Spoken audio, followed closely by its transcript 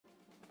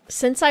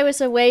since I was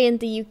away in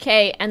the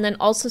UK, and then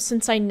also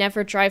since I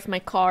never drive my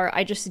car,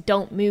 I just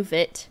don't move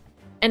it.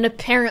 And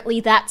apparently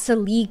that's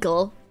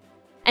illegal.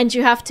 And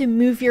you have to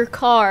move your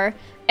car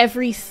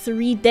every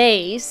 3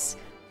 days,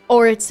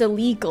 or it's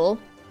illegal.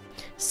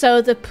 So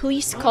the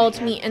police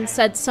called me and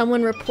said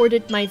someone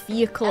reported my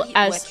vehicle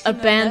as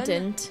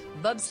abandoned.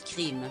 Bob's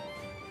crime.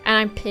 And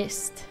I'm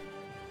pissed.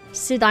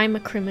 Sid, I'm a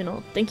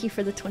criminal. Thank you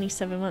for the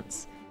 27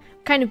 months.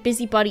 What kind of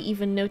busybody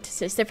even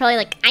notices? They're probably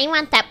like, I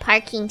want that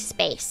parking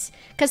space.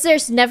 Because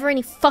there's never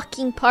any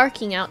fucking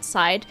parking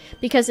outside,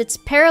 because it's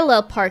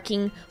parallel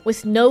parking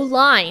with no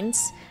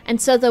lines. And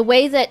so the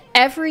way that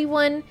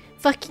everyone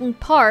fucking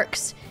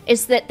parks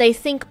is that they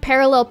think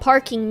parallel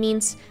parking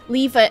means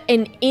leave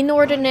an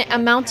inordinate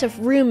amount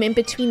of room in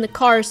between the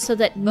cars so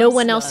that no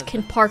one else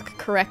can park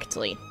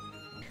correctly.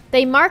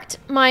 They marked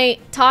my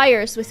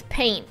tires with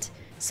paint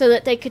so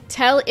that they could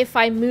tell if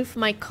I moved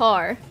my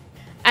car.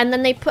 And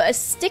then they put a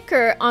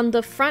sticker on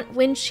the front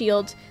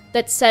windshield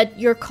that said,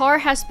 your car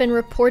has been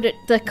reported,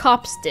 the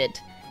cops did,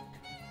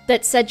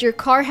 that said your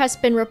car has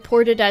been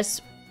reported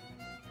as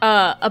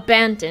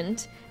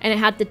abandoned, and it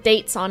had the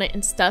dates on it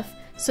and stuff.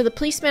 So the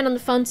policeman on the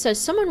phone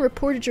says, someone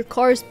reported your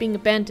car as being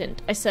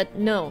abandoned. I said,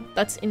 no,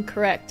 that's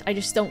incorrect. I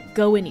just don't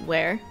go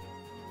anywhere.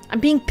 I'm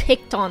being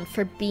picked on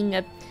for being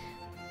a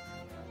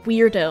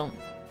weirdo.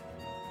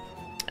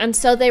 And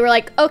so they were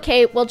like,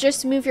 okay, well,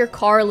 just move your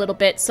car a little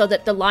bit so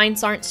that the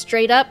lines aren't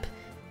straight up.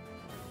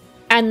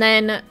 And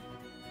then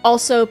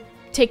also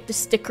take the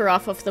sticker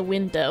off of the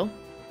window.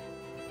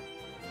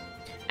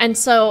 And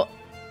so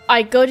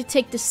I go to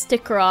take the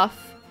sticker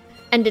off,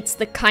 and it's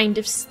the kind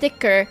of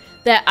sticker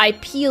that I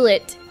peel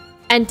it,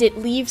 and it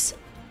leaves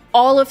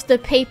all of the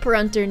paper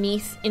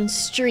underneath in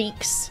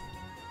streaks.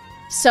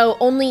 So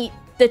only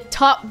the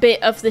top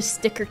bit of the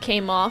sticker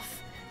came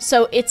off.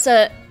 So it's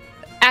a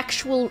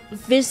actual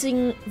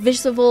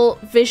visible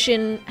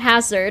vision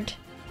hazard.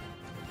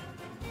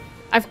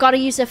 I've got to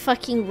use a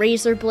fucking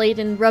razor blade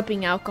and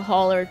rubbing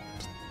alcohol or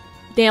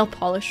nail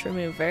polish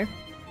remover.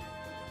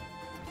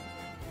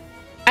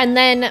 And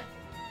then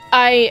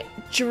I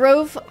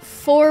drove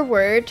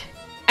forward,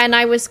 and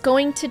I was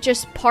going to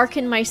just park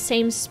in my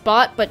same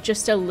spot, but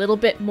just a little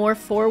bit more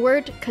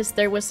forward, because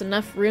there was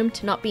enough room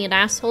to not be an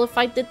asshole if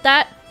I did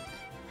that.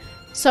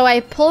 So I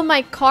pull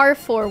my car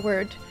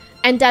forward,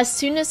 and as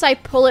soon as I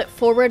pull it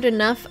forward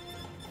enough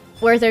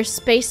where there's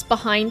space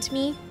behind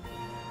me,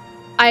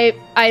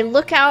 I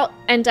look out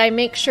and I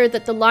make sure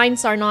that the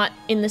lines are not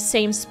in the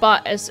same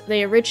spot as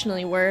they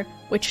originally were,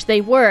 which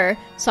they were.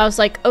 So I was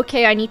like,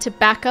 okay, I need to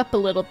back up a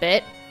little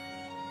bit.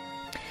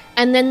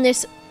 And then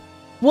this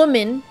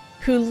woman,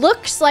 who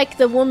looks like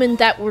the woman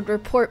that would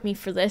report me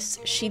for this,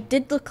 she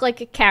did look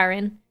like a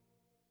Karen,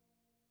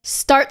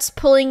 starts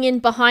pulling in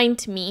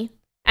behind me,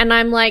 and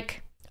I'm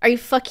like, are you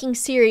fucking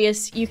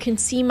serious? You can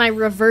see my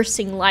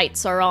reversing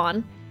lights are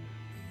on.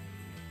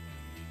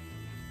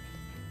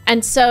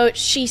 And so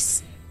she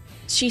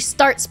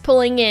starts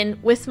pulling in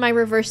with my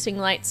reversing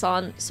lights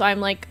on, so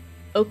I'm like,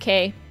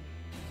 okay.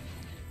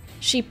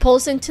 She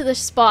pulls into the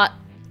spot,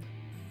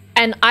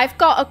 and I've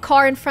got a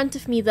car in front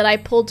of me that I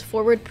pulled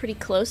forward pretty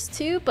close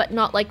to, but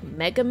not like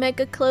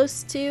mega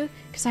close to,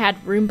 because I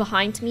had room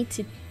behind me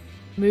to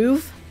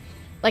move,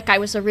 like I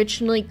was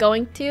originally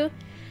going to.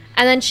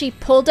 And then she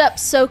pulled up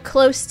so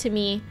close to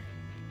me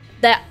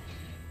that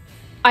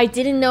I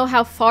didn't know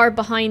how far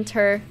behind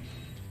her,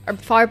 or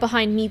far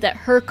behind me that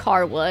her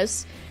car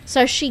was.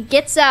 So she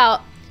gets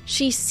out,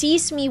 she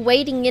sees me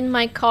waiting in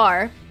my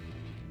car,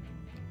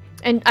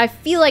 and I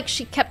feel like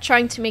she kept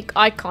trying to make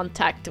eye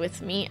contact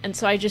with me, and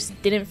so I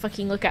just didn't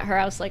fucking look at her.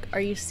 I was like,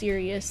 are you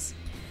serious?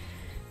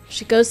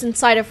 She goes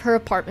inside of her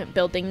apartment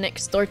building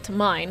next door to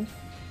mine.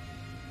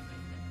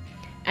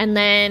 And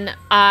then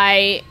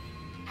I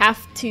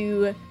have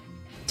to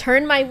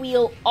turn my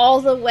wheel all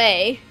the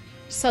way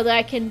so that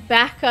I can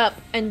back up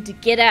and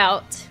get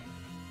out.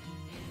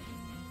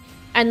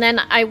 And then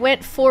I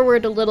went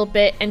forward a little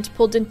bit and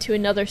pulled into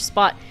another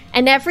spot.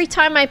 And every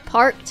time I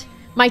parked,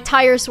 my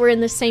tires were in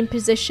the same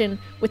position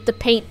with the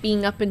paint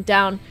being up and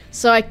down.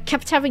 So I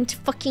kept having to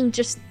fucking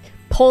just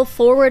pull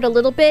forward a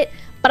little bit.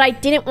 But I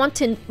didn't want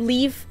to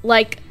leave,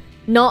 like,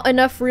 not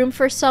enough room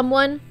for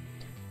someone.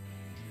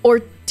 Or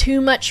too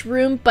much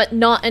room, but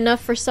not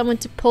enough for someone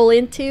to pull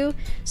into.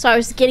 So I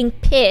was getting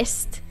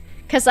pissed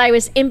because I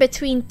was in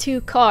between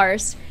two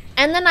cars.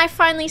 And then I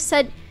finally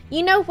said,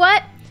 you know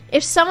what?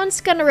 If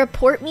someone's gonna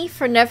report me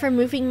for never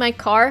moving my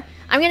car,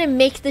 I'm gonna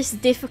make this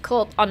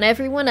difficult on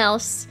everyone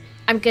else.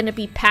 I'm gonna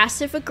be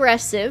passive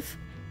aggressive.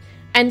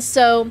 And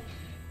so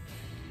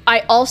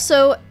I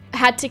also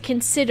had to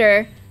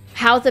consider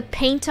how the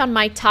paint on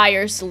my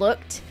tires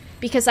looked,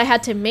 because I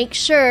had to make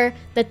sure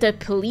that the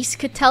police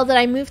could tell that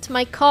I moved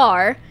my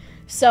car.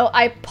 So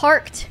I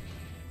parked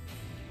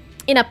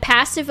in a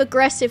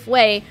passive-aggressive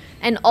way,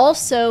 and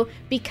also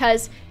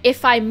because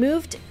if I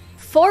moved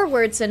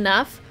forwards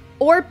enough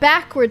or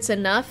backwards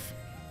enough,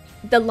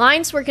 the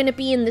lines were going to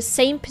be in the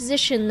same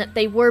position that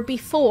they were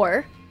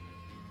before.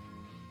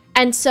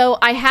 And so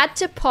I had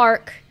to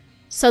park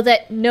so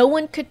that no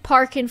one could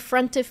park in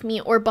front of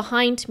me or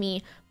behind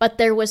me, but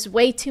there was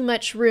way too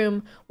much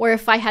room where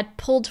if I had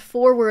pulled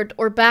forward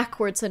or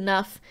backwards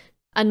enough,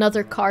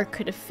 another car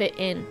could have fit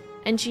in.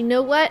 And you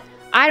know what?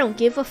 I don't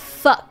give a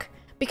fuck,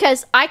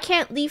 because I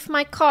can't leave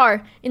my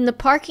car in the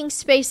parking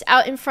space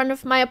out in front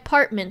of my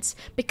apartments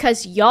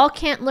because y'all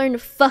can't learn to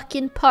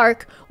fucking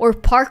park or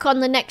park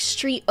on the next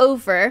street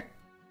over.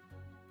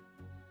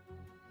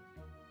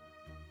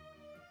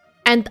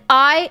 And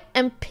I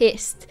am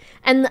pissed.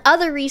 And the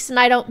other reason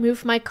I don't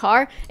move my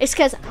car is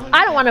because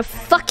I don't want to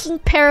fucking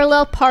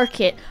parallel park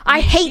it.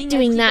 I hate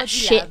doing that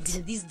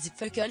shit.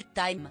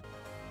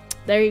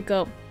 There you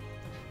go.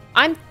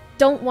 I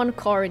don't want a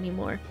car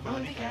anymore.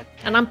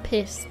 And I'm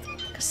pissed.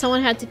 Because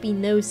someone had to be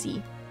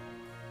nosy.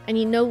 And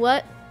you know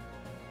what?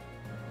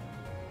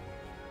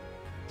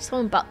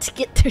 Someone about to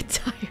get their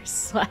tires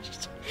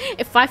slashed.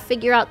 If I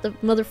figure out the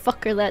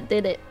motherfucker that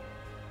did it.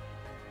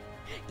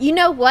 You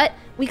know what?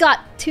 We got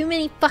too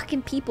many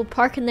fucking people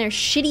parking their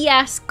shitty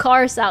ass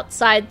cars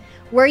outside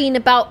worrying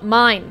about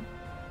mine.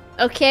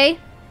 Okay?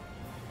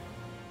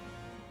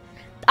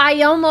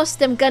 I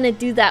almost am gonna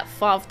do that,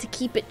 Fov, to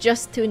keep it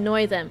just to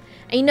annoy them.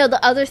 And you know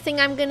the other thing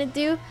I'm gonna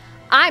do?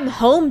 I'm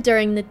home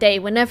during the day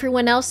when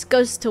everyone else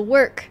goes to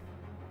work.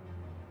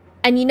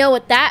 And you know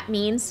what that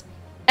means?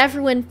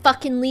 Everyone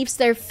fucking leaves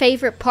their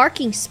favorite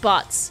parking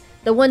spots.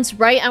 The ones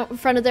right out in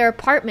front of their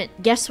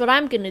apartment. Guess what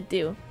I'm gonna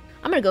do?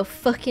 I'm gonna go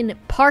fucking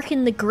park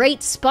in the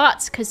great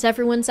spots because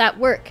everyone's at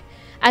work.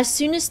 As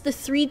soon as the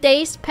 3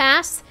 days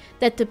pass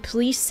that the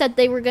police said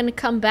they were gonna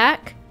come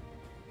back,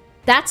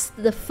 that's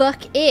the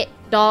fuck it,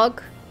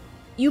 dog.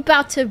 You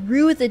about to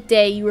rue the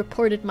day you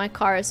reported my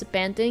car as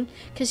abandoned,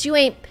 because you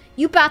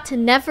about to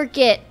never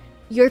get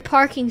your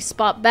parking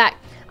spot back.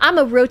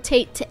 I'ma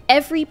rotate to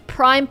every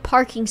prime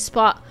parking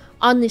spot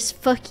on this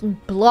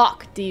fucking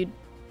block, dude.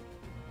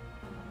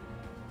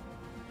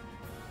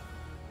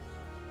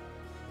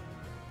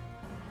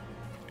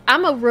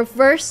 I'ma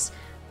reverse,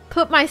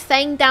 put my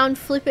thing down,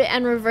 flip it,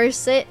 and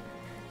reverse it.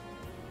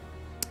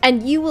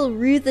 And you will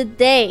rue the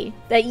day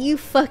that you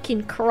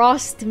fucking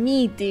crossed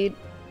me, dude.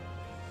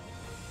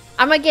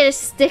 I'ma get a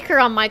sticker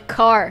on my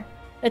car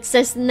that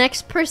says the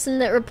next person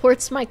that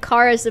reports my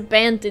car as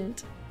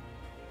abandoned.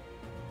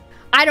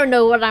 I don't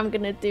know what I'm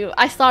gonna do.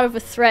 I thought of a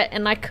threat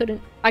and I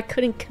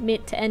couldn't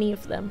commit to any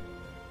of them.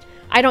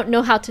 I don't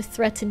know how to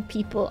threaten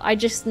people. I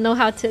just know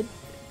how to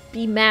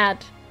be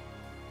mad.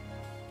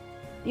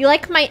 You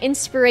like my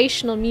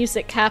inspirational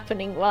music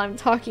happening while I'm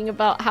talking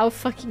about how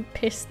fucking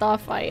pissed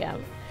off I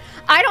am.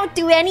 I don't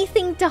do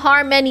anything to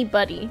harm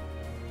anybody.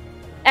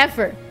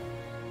 Ever.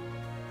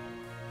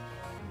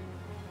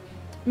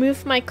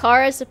 Move my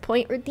car as a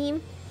point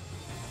redeem?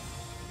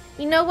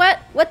 You know what?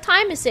 What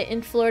time is it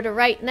in Florida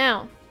right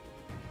now?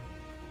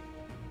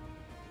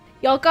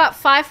 Y'all got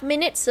 5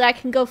 minutes so I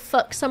can go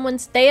fuck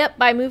someone's day up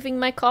by moving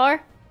my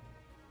car?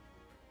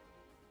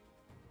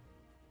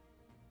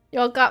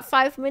 Y'all got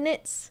 5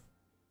 minutes?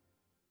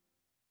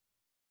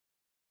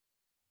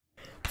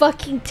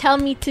 Fucking tell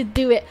me to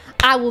do it.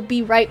 I will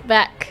be right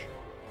back.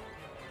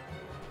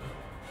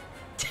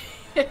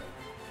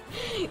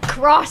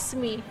 Cross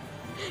me.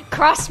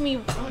 Cross me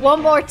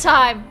one more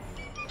time.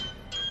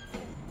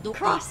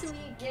 Cross me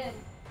again.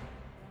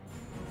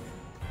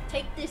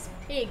 Take this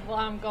pig while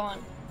I'm gone.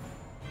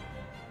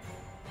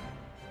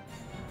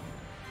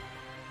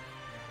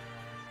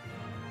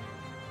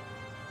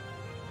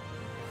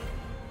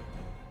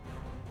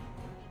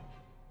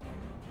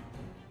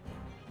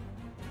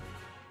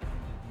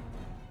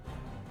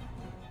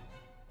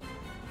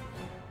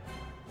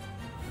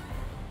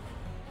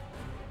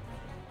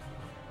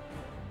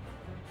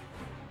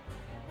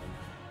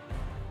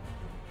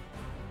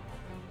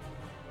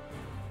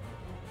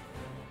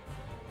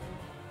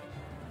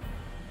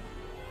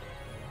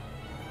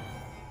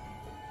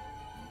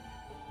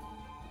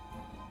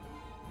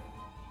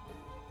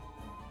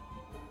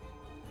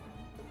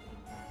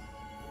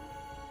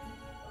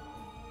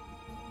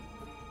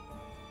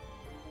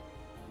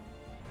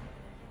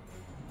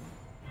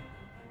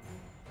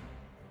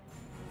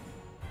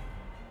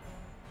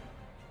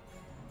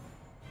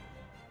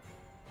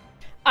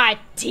 I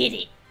did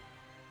it.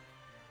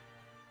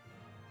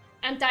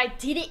 And I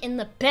did it in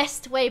the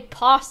best way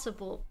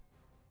possible.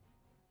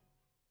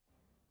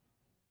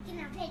 Can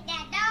I take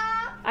that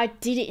dog? I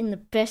did it in the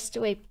best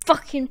way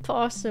fucking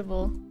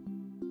possible.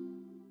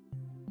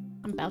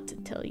 I'm about to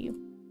tell you.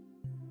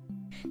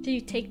 Did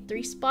you take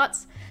 3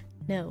 spots?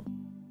 No.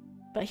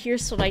 But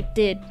here's what I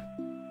did.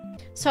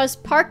 So I was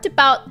parked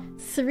about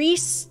 3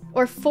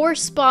 or 4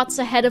 spots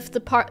ahead of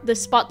the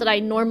spot that I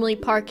normally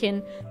park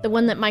in, the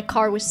one that my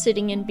car was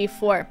sitting in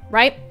before,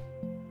 right?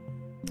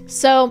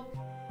 So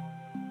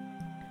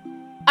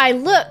I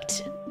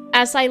looked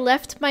as I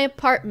left my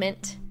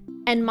apartment,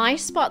 and my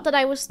spot that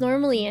I was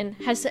normally in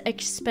has an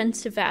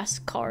expensive ass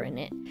car in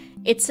it.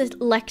 It's a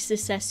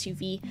Lexus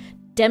SUV.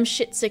 Dem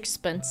shit's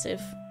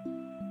expensive.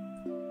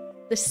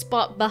 The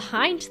spot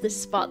behind the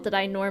spot that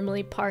I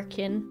normally park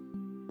in,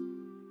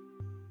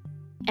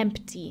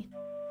 empty.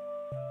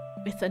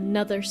 with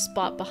another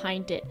spot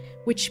behind it,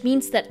 which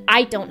means that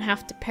I don't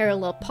have to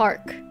parallel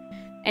park.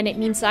 And it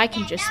means I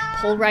can just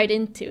pull right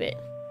into it.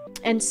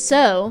 And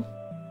so,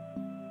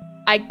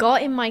 I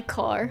got in my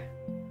car,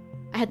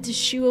 I had to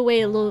shoo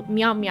away a little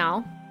meow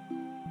meow,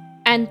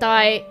 and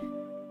I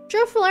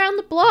drove around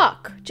the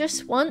block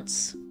just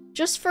once,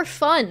 just for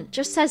fun,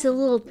 just as a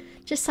little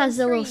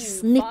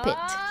snippet.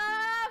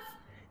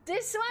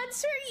 This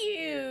one's for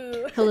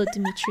you. Hello,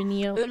 Dimitri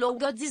Neo. Hello,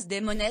 God is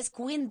Demoness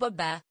Queen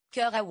Boba.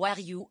 Cœur, how are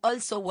you?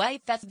 Also,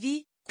 wife at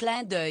V.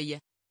 Clin d'œil.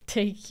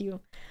 Thank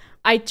you.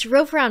 I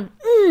drove around,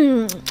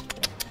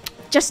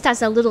 just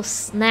as a little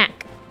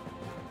snack.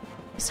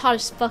 It's hot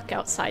as fuck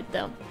outside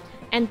though.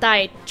 And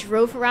I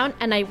drove around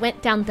and I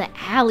went down the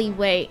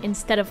alleyway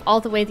instead of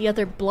all the way the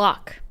other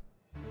block.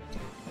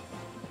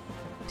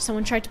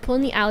 Someone tried to pull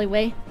in the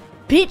alleyway.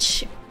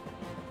 Bitch!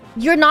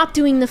 You're not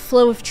doing the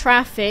flow of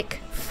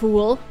traffic,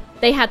 fool.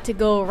 They had to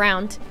go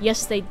around.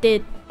 Yes, they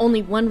did.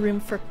 Only one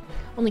room for...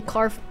 only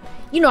car...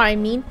 you know what I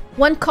mean.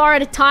 One car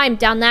at a time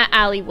down that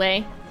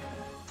alleyway.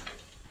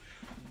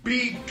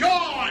 Be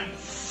gone,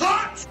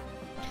 slut!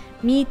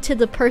 Me to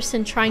the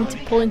person trying to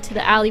pull into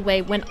the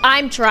alleyway when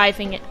I'm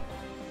driving it.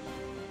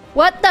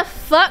 What the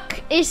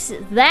fuck is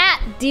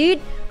that,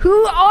 dude?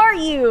 Who are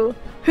you?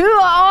 Who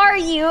are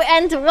you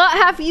and what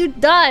have you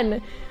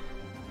done?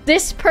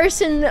 This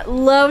person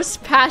loves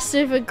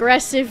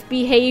passive-aggressive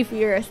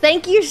behavior.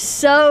 Thank you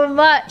so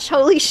much.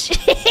 Holy shit.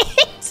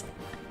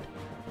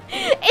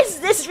 Is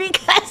this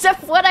because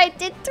of what I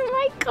did to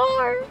my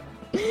car?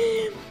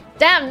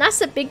 Damn,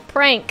 that's a big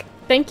prank.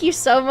 Thank you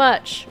so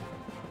much.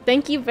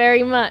 Thank you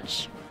very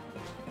much.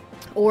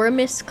 Or a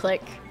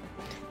misclick.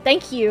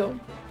 Thank you.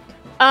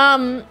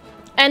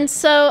 And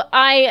so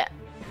I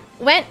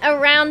went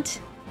around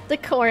the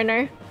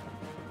corner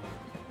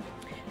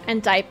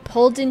and I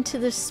pulled into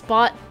the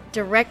spot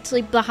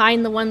directly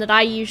behind the one that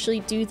I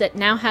usually do that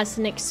now has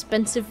an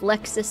expensive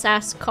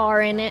Lexus-ass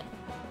car in it.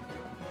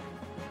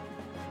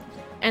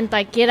 And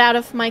I get out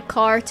of my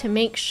car to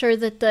make sure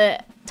that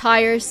the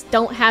tires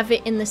don't have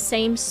it in the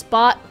same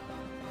spot.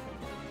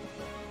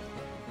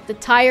 The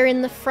tire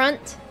in the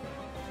front,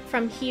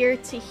 from here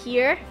to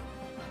here.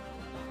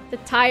 The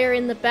tire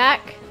in the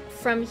back,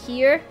 from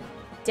here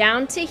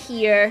down to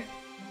here.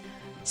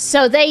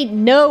 So they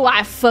know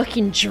I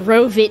fucking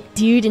drove it,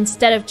 dude,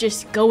 instead of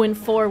just going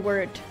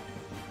forward.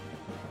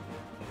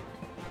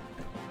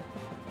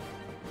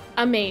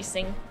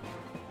 Amazing.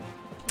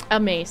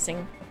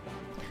 Amazing.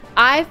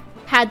 I've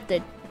had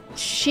the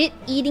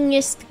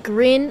shit-eatingest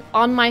grin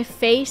on my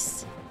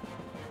face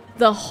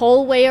the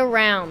whole way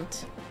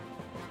around.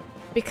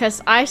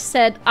 Because I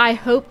said, I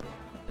hope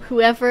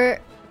whoever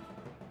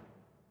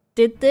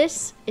did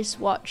this is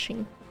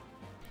watching.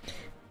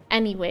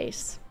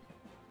 Anyways.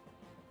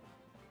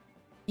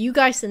 You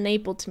guys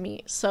enabled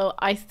me, so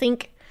I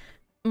think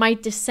my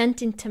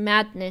descent into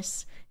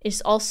madness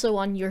is also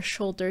on your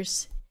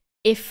shoulders,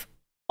 if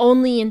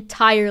only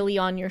entirely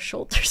on your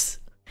shoulders.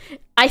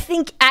 I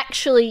think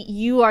actually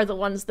you are the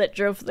ones that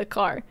drove the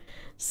car,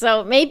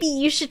 so maybe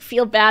you should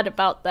feel bad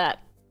about that.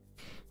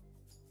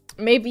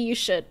 Maybe you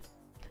should.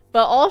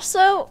 But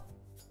also,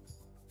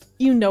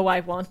 you know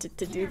I wanted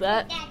to do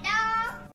that.